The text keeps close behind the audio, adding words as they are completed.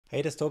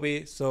Hey, this is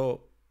Toby.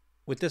 So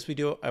with this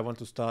video, I want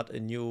to start a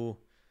new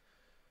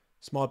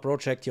small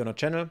project here on our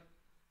channel,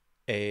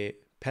 a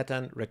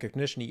pattern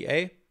recognition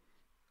EA.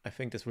 I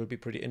think this will be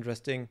pretty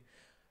interesting.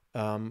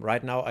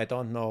 Right now, I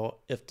don't know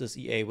if this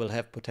EA will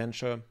have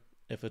potential,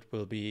 if it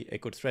will be a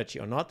good strategy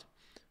or not,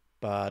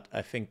 but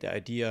I think the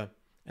idea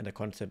and the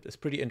concept is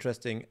pretty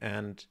interesting.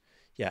 And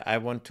yeah, I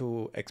want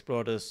to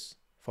explore this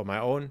for my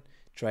own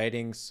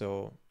trading.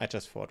 So I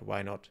just thought,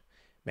 why not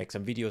make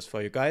some videos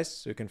for you guys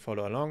so you can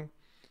follow along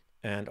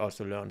and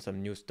also learn some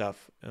new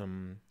stuff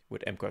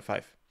with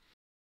MQL5.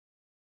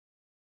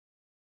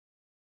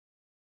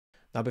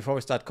 Now, before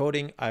we start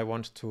coding, I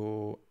want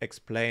to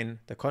explain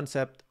the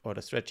concept or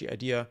the strategy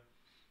idea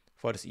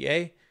for this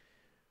EA.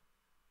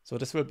 So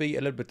this will be a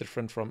little bit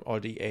different from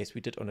all the EAs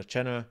we did on the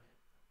channel.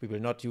 We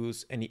will not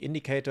use any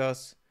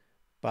indicators,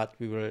 but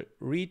we will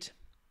read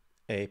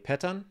a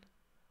pattern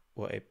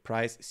or a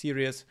price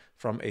series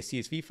from a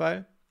CSV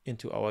file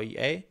into our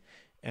EA,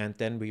 and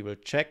then we will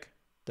check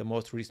the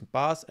most recent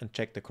bars and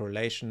check the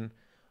correlation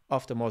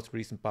of the most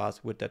recent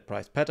bars with that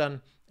price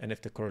pattern. And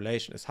if the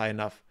correlation is high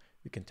enough,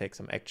 we can take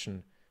some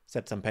action,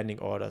 set some pending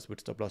orders with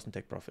stop loss and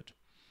take profit.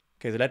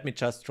 Okay, so let me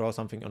just draw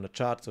something on the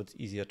chart so it's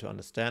easier to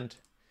understand.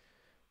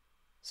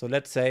 So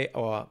let's say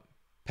our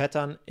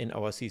pattern in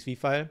our CSV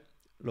file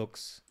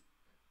looks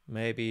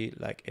maybe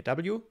like a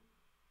W,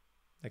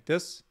 like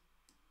this.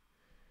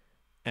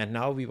 And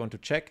now we want to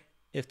check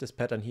if this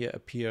pattern here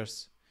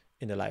appears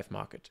in the live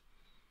market.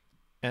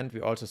 And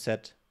we also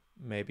set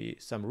maybe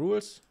some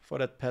rules for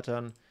that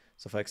pattern.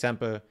 So for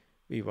example,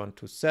 we want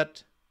to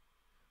set,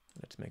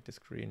 let's make this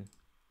green,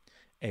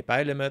 a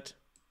buy limit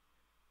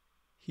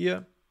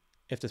here.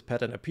 If this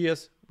pattern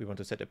appears, we want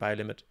to set a buy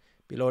limit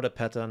below the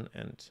pattern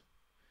and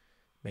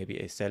maybe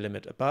a sell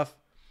limit above.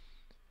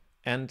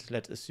 And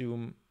let's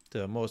assume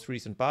the most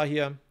recent bar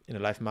here in the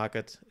live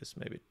market is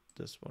maybe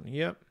this one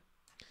here.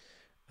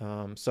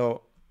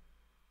 So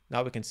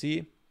now we can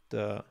see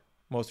the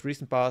most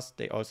recent bars,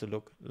 they also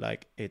look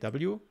like a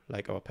W,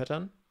 like our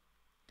pattern.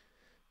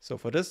 So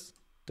for this,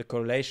 the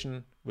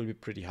correlation will be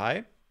pretty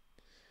high.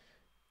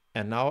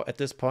 And now at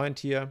this point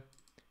here,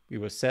 we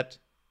will set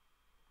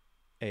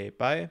a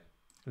buy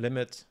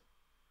limit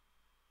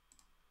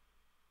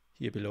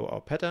here below our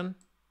pattern.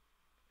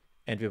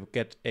 And we will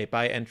get a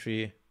buy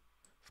entry,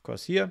 of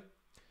course, here.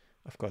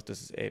 Of course,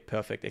 this is a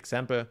perfect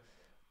example,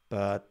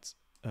 but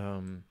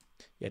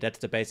yeah, that's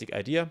the basic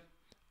idea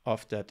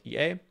of that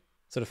EA.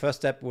 So the first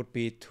step would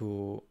be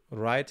to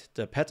write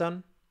the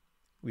pattern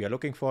we are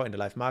looking for in the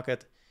live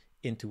market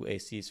into a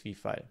CSV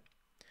file.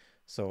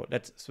 So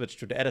let's switch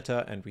to the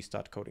editor and we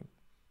start coding.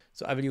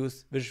 So I will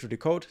use Visual Studio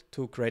Code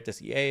to create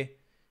this EA.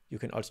 You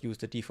can also use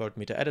the default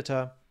meta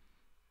editor.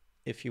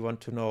 If you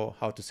want to know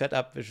how to set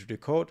up Visual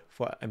Studio Code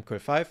for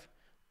MQL5,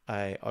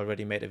 I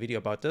already made a video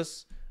about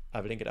this.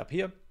 I will link it up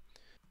here.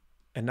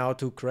 And now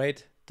to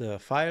create the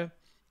file,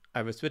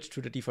 I will switch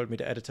to the default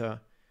meta editor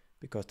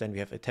because then we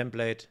have a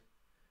template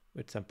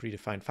with some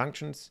predefined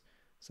functions.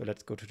 So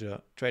let's go to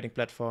the trading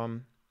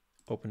platform,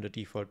 open the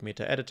default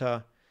meta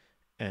editor,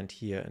 and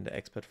here in the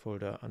expert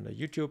folder under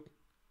YouTube,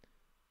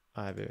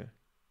 I will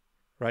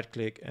right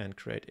click and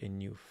create a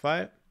new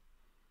file.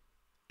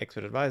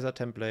 Expert advisor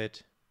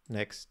template,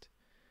 next.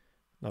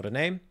 Now the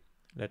name,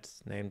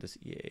 let's name this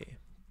EA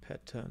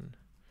pattern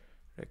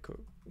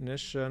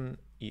recognition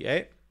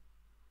EA.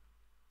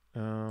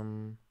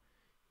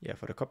 Yeah,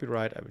 for the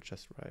copyright, I will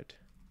just write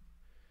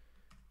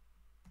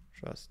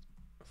just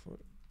for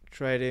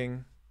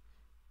trading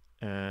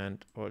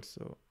and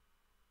also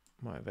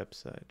my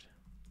website.com.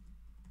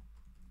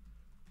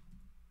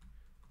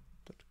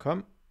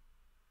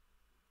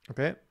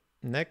 Okay,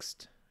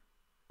 next,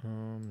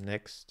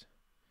 next,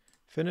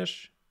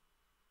 finish.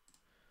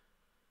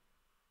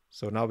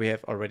 So now we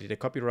have already the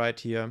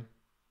copyright here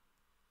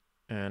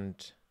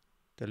and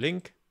the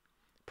link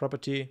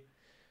property.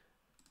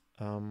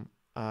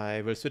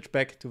 I will switch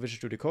back to Visual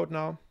Studio Code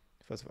now.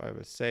 First of all, I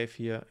will save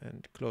here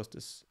and close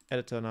this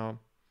editor now.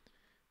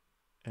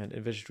 And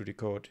in Visual Studio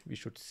Code, we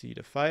should see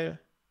the file.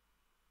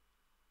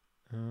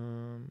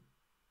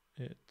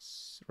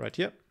 It's right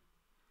here.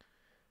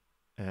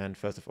 And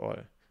first of all,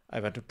 I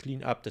want to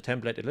clean up the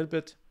template a little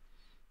bit.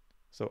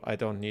 So I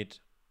don't need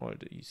all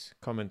these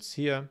comments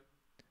here.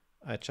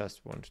 I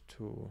just want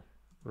to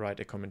write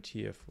a comment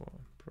here for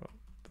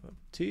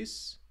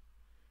properties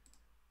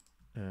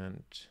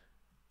and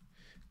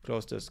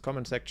close this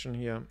comment section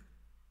here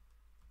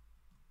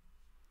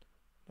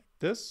like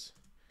this.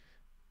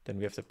 Then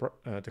we have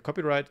the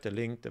copyright, the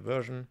link, the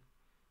version,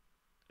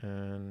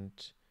 and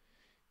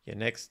yeah,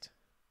 next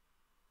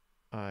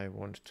I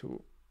want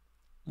to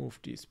move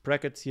these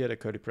brackets here, the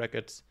curly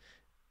brackets,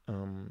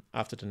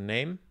 after the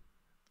name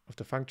of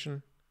the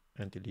function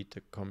and delete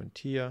the comment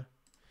here.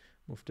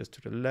 Move this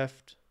to the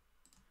left,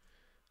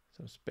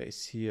 some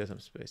space here, some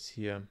space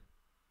here.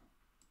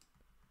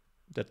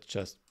 That's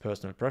just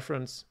personal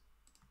preference.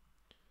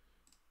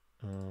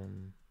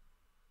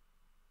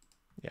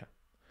 Yeah,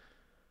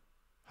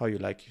 how you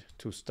like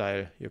to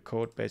style your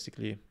code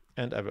basically.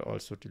 And I will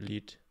also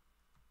delete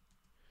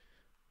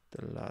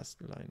the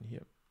last line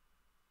here.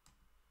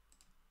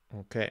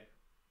 Okay.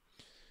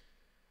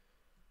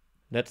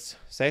 Let's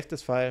save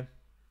this file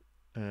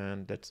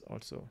and let's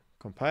also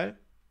compile.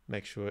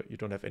 Make sure you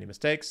don't have any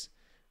mistakes.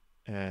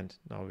 And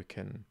now we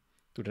can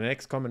do the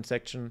next comment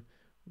section,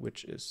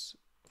 which is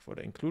for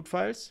the include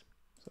files.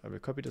 So I will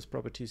copy these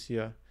properties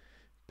here,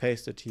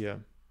 paste it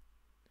here,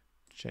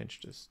 change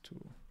this to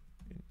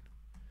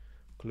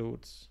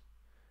includes.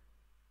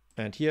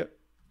 And here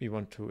we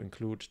want to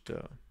include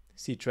the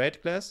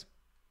cTrade class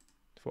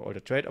for all the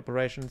trade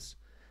operations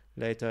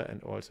later,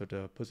 and also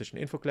the position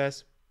info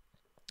class.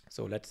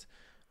 So let's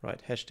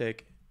write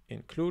hashtag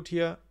include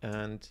here,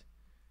 and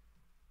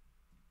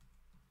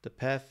the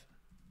path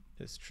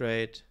is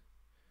trade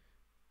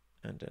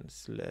and then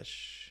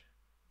slash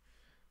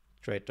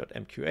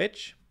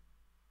trade.mqh,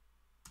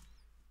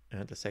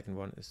 and the second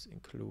one is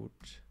include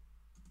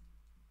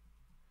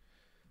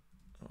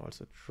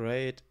also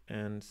trade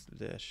and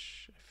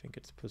slash, I think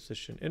it's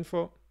position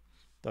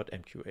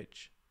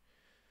info.mqh.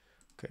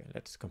 Okay,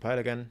 let's compile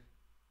again.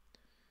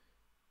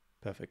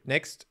 Perfect.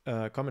 Next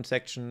comment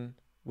section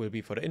will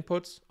be for the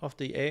inputs of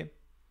the EA.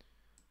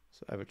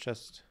 So I will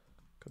just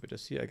copy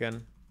this here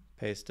again,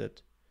 paste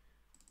it,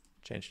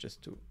 change this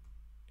to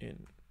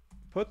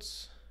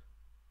inputs.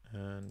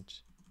 And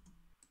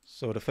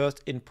so the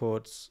first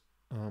inputs,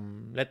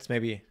 let's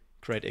maybe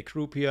create a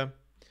group here.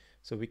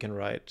 So we can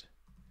write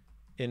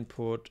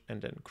input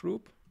and then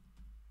group.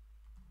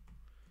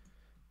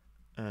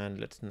 And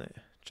let's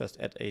just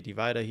add a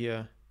divider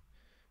here,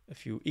 a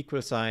few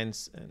equal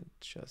signs, and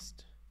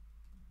just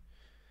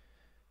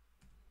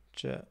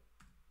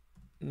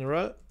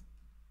general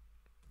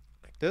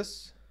like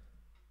this.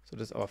 So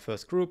this is our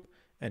first group,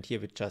 and here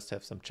we just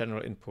have some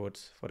general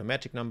inputs for the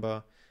magic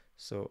number.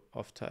 So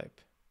of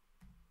type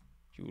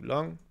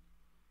ulong,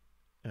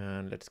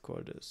 and let's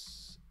call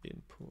this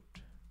input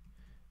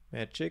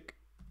magic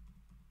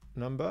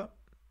number.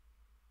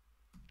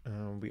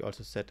 We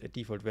also set a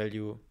default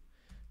value,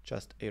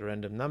 just a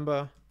random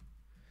number,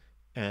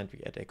 and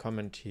we add a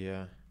comment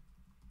here,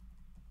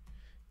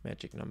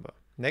 magic number.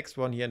 Next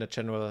one here in the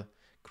general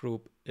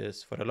group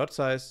is for the lot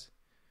size.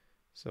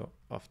 So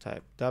of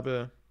type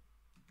double,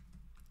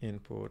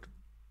 input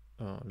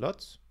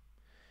lots,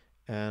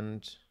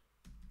 and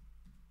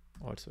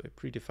also a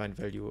predefined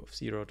value of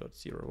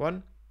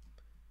 0.01.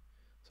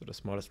 So the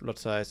smallest lot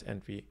size,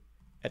 and we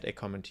add a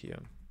comment here,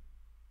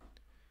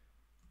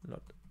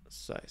 lot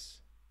size.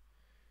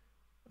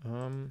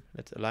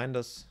 Let's align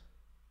this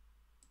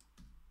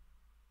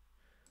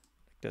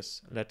like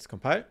this. Let's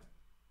compile.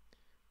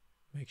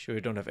 Make sure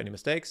you don't have any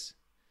mistakes.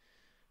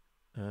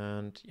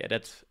 And yeah,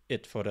 that's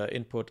it for the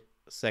input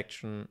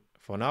section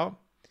for now.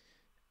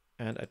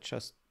 And I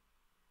just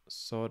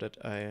saw that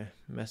I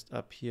messed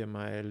up here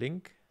my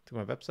link to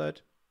my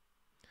website.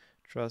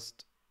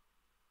 Trust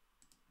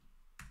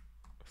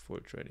full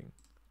trading.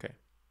 Okay.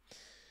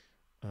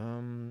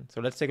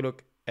 So let's take a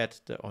look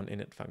at the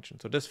onInit function.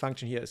 So this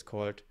function here is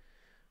called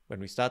when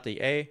we start the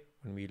EA,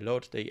 when we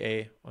load the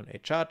EA on a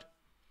chart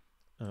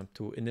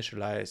to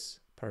initialize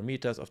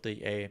parameters of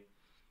the EA.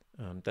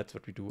 That's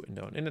what we do in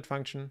the onInit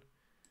function.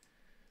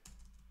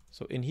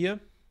 So in here,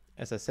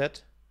 as I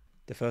said,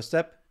 the first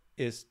step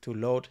is to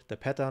load the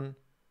pattern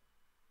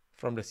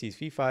from the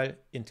CSV file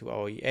into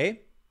our EA.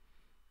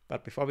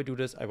 But before we do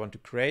this, I want to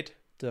create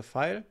the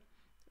file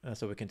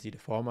so we can see the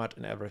format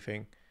and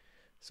everything.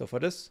 So for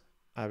this,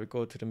 I will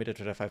go to the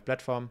MetaTrader 5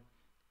 platform,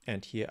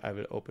 and here I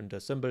will open the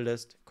symbol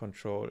list,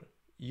 Control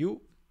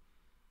U,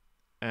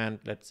 and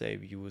let's say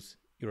we use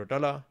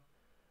euro-dollar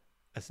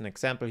as an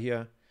example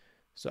here.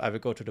 So I will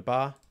go to the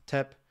bar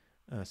tab,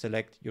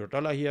 select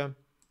euro-dollar here,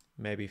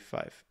 maybe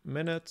 5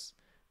 minutes,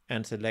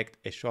 and select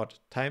a short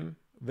time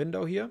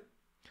window here.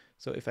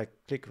 So if I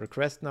click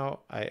request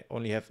now, I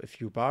only have a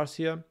few bars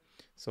here.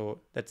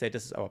 So let's say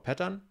this is our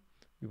pattern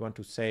we want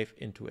to save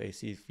into a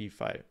CSV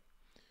file.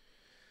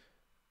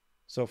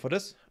 So for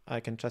this, I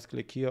can just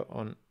click here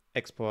on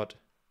export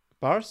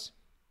bars.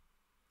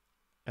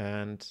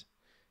 And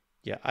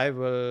yeah, I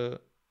will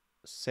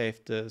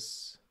save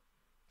this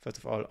first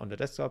of all on the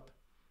desktop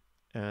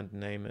and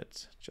name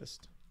it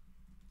just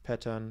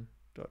pattern.csv.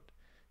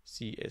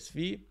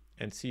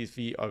 And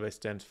CSV always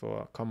stands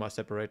for comma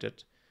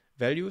separated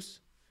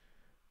values.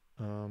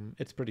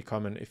 It's pretty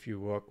common if you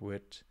work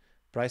with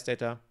price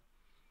data.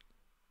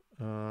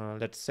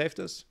 Let's save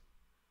this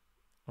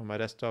on my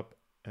desktop,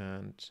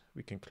 and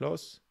we can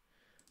close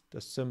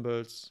the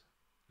symbols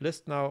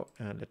list now.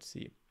 And let's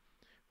see,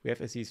 we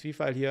have a CSV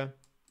file here.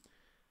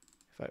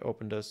 If I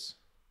open this,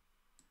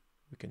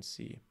 we can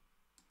see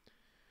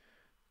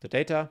the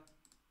data.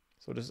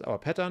 So this is our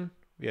pattern.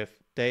 We have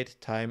date,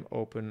 time,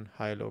 open,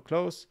 high, low,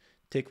 close,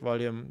 tick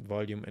volume,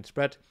 volume, and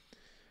spread.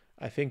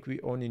 I think we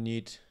only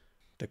need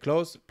the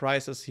close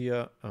prices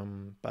here,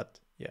 but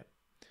yeah,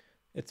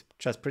 it's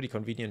just pretty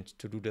convenient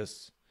to do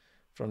this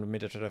from the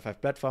MetaTrader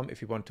 5 platform.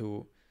 If you want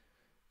to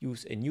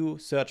use a new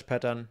search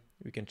pattern,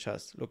 we can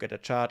just look at a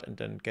chart and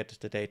then get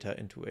the data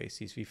into a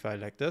CSV file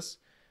like this.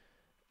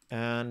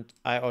 And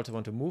I also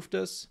want to move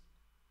this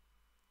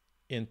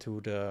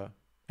into the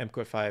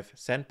MQL5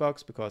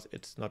 sandbox because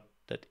it's not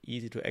that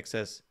easy to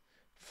access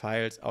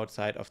files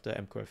outside of the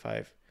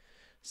MQL5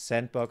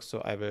 sandbox.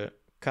 So I will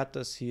cut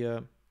this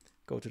here,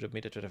 go to the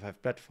MetaTrader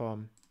 5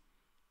 platform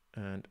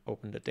and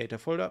open the data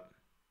folder.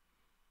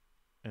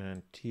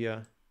 And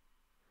here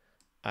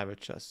I will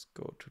just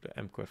go to the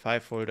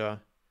MQL5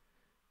 folder,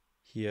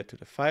 here to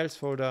the files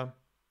folder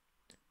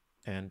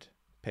and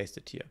paste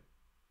it here.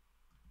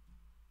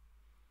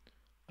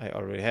 I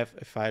already have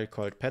a file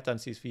called pattern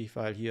CSV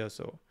file here,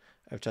 so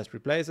I'll just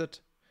replace it.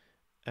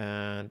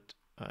 And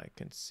I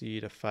can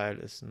see the file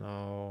is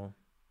now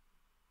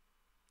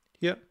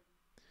here.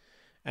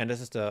 And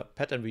this is the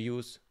pattern we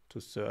use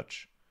to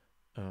search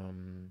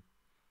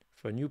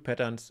for new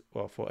patterns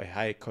or for a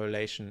high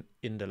correlation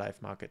in the live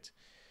market.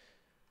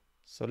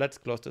 So let's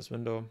close this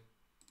window.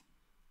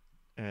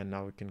 And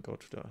now we can go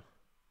to the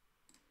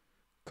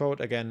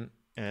code again.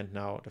 And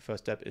now the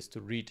first step is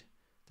to read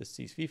the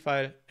CSV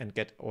file and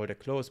get all the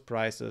close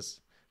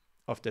prices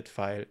of that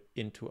file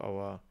into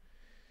our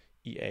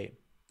EA.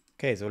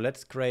 Okay, so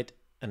let's create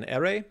an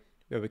array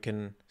where we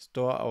can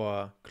store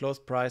our close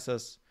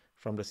prices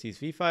from the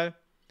CSV file.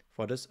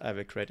 For this, I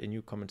will create a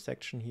new comment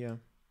section here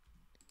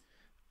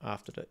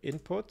after the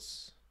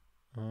inputs.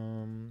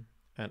 And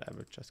I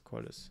will just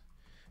call this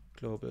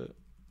global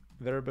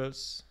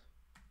variables.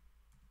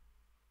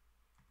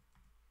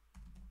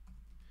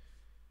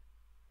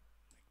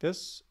 Like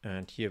this.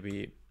 And here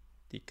we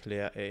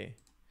declare a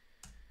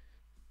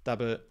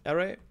double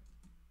array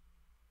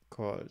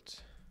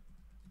called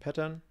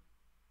pattern.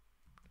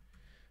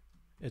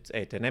 It's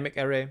a dynamic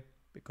array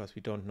because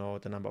we don't know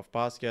the number of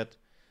bars yet.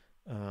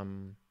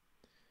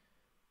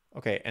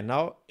 Okay, and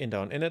now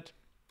down init,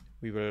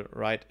 we will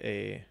write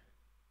a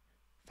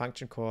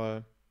function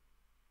call,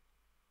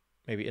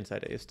 maybe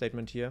inside a if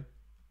statement here.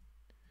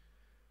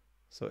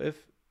 So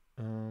if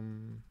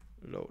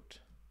load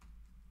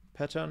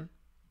pattern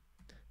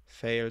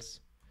fails,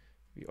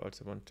 we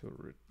also want to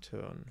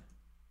return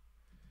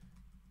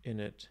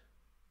init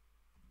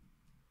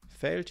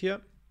failed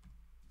here.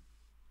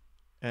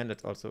 And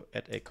let's also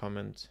add a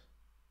comment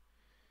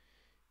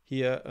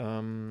here,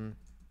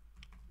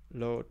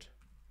 load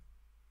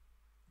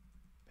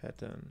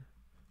pattern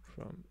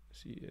from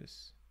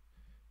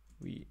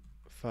CSV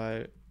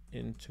file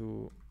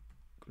into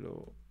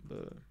global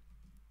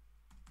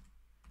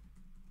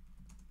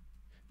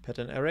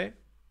pattern array.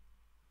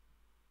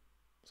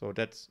 So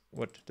that's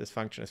what this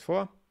function is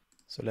for.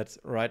 So let's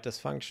write this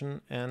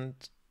function, and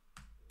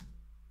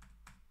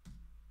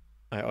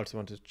I also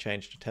want to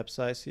change the tab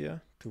size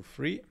here to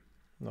 3,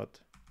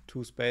 not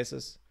 2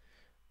 spaces.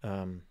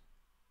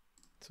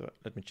 So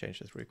let me change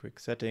this real quick.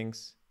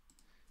 Settings,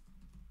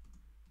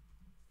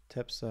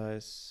 tab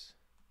size.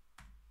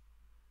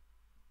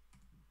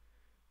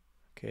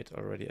 Okay, it's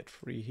already at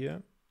 3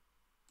 here.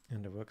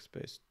 And the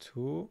workspace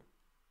 2.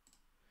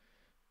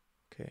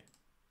 Okay,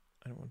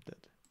 I don't want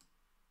that.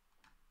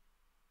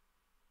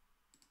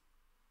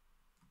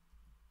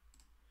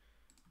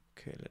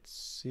 Okay, let's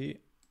see.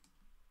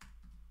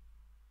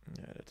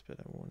 Yeah, that's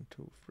better. 1,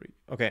 2, 3.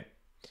 Okay,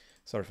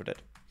 sorry for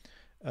that.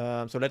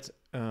 So let's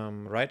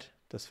write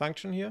this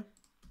function here.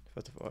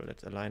 First of all,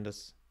 let's align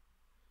this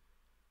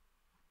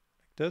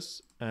like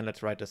this, and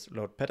let's write this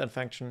load pattern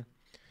function.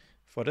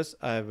 For this,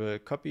 I will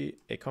copy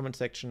a comment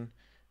section,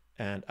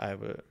 and I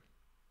will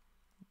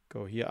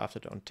go here after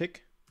the on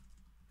tick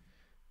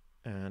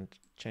and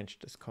change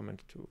this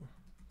comment to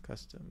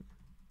custom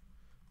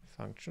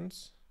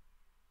functions.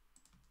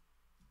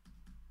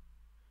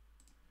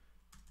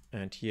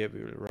 And here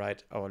we will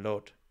write our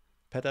load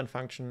pattern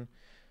function.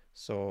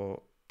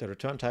 So the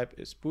return type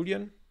is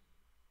Boolean,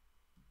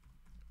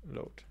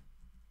 load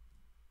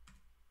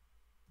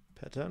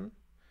pattern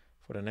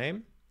for the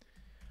name,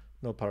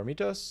 no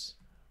parameters.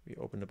 We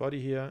open the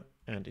body here,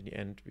 and in the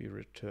end we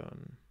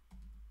return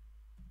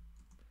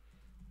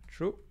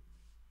true.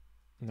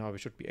 Now we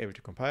should be able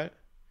to compile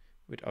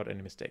without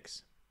any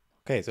mistakes.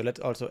 Okay, so let's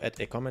also add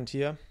a comment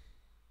here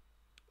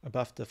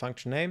above the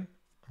function name.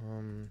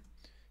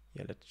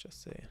 Yeah, let's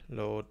just say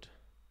load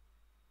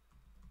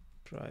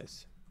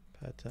price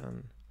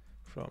pattern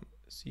from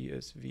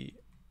CSV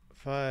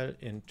file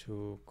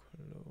into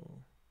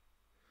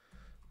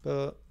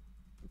global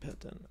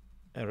pattern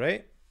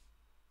array.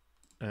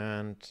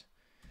 And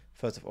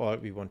first of all,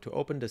 we want to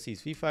open the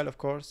CSV file, of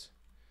course.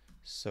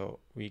 So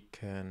we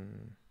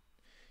can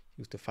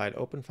use the file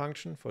open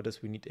function. For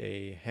this, we need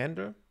a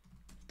handle,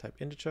 type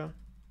integer.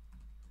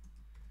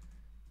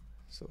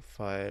 So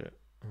file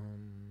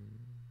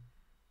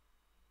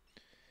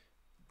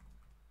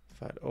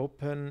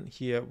open.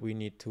 Here we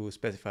need to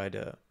specify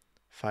the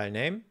file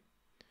name.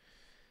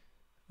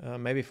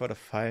 Maybe for the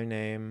file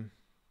name,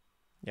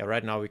 yeah,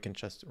 right now we can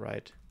just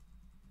write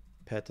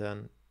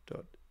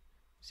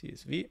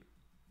pattern.csv.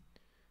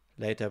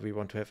 Later we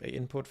want to have an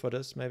input for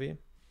this, maybe.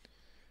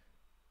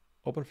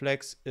 Open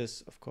flags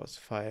is of course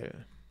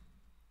file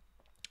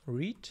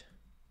read.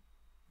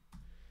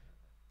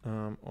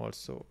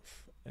 Also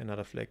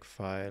another flag,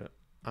 file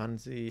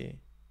ANSI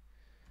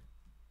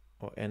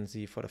or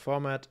NZ for the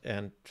format,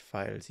 and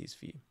file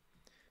CSV.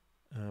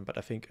 but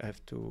I think I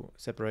have to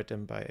separate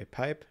them by a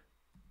pipe,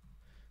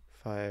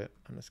 file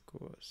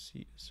underscore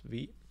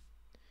CSV,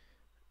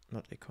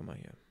 not a comma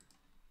here,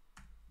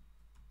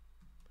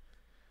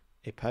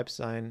 a pipe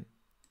sign.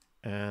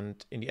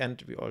 And in the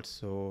end, we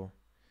also,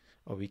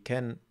 or we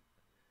can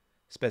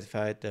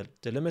specify the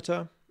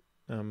delimiter.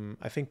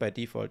 I think by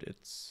default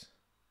it's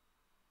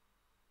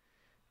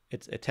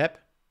a tab,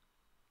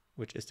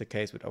 which is the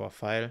case with our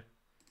file.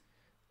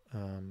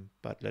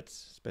 But let's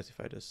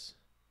specify this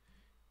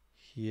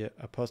here,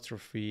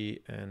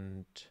 apostrophe,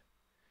 and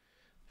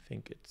I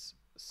think it's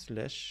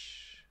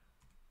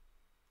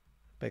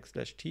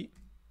 /t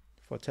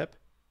for tab,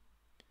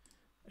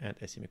 and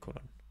a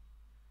semicolon.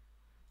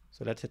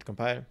 So let's hit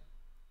compile.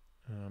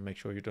 Make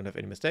sure you don't have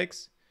any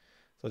mistakes.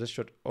 So this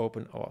should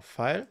open our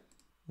file.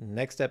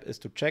 Next step is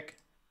to check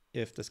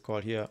if this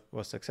call here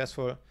was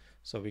successful.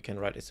 So we can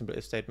write a simple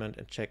if statement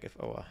and check if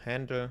our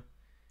handle,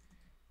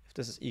 if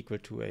this is equal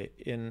to a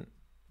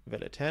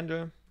invalid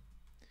handle.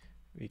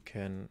 We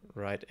can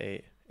write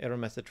a error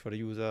message for the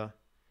user,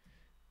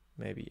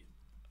 maybe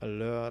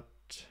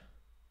alert,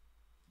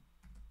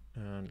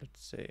 and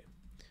let's say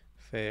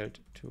failed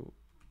to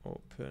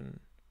open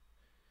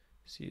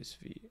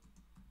CSV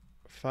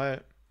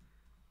file.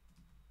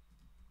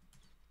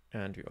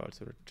 And we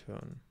also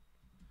return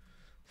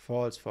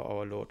false for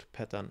our load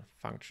pattern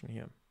function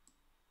here.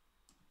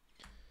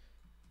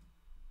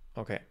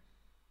 Okay,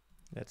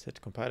 let's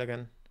hit compile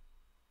again.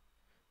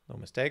 No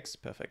mistakes,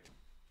 perfect.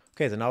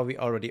 Okay, so now we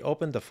already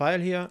opened the file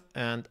here,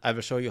 and I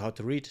will show you how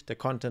to read the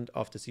content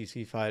of the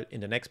CSV file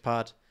in the next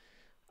part.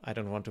 I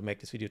don't want to make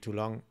this video too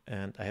long,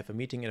 and I have a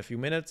meeting in a few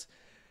minutes.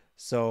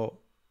 So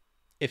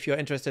if you're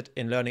interested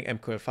in learning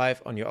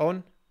MQL5 on your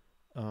own,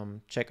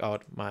 check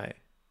out my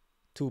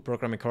 2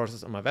 programming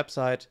courses on my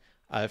website,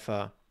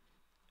 Alpha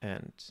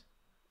and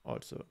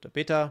also the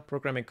Beta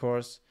programming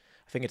course.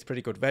 I think it's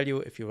pretty good value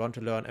if you want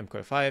to learn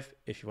MQL5,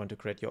 if you want to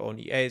create your own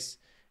EAs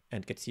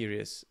and get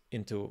serious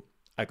into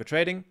algo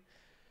trading.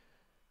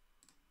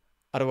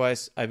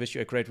 Otherwise, I wish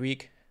you a great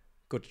week,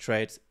 good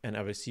trades, and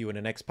I will see you in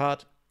the next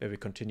part where we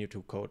continue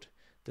to code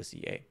this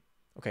EA.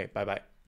 Okay, bye-bye.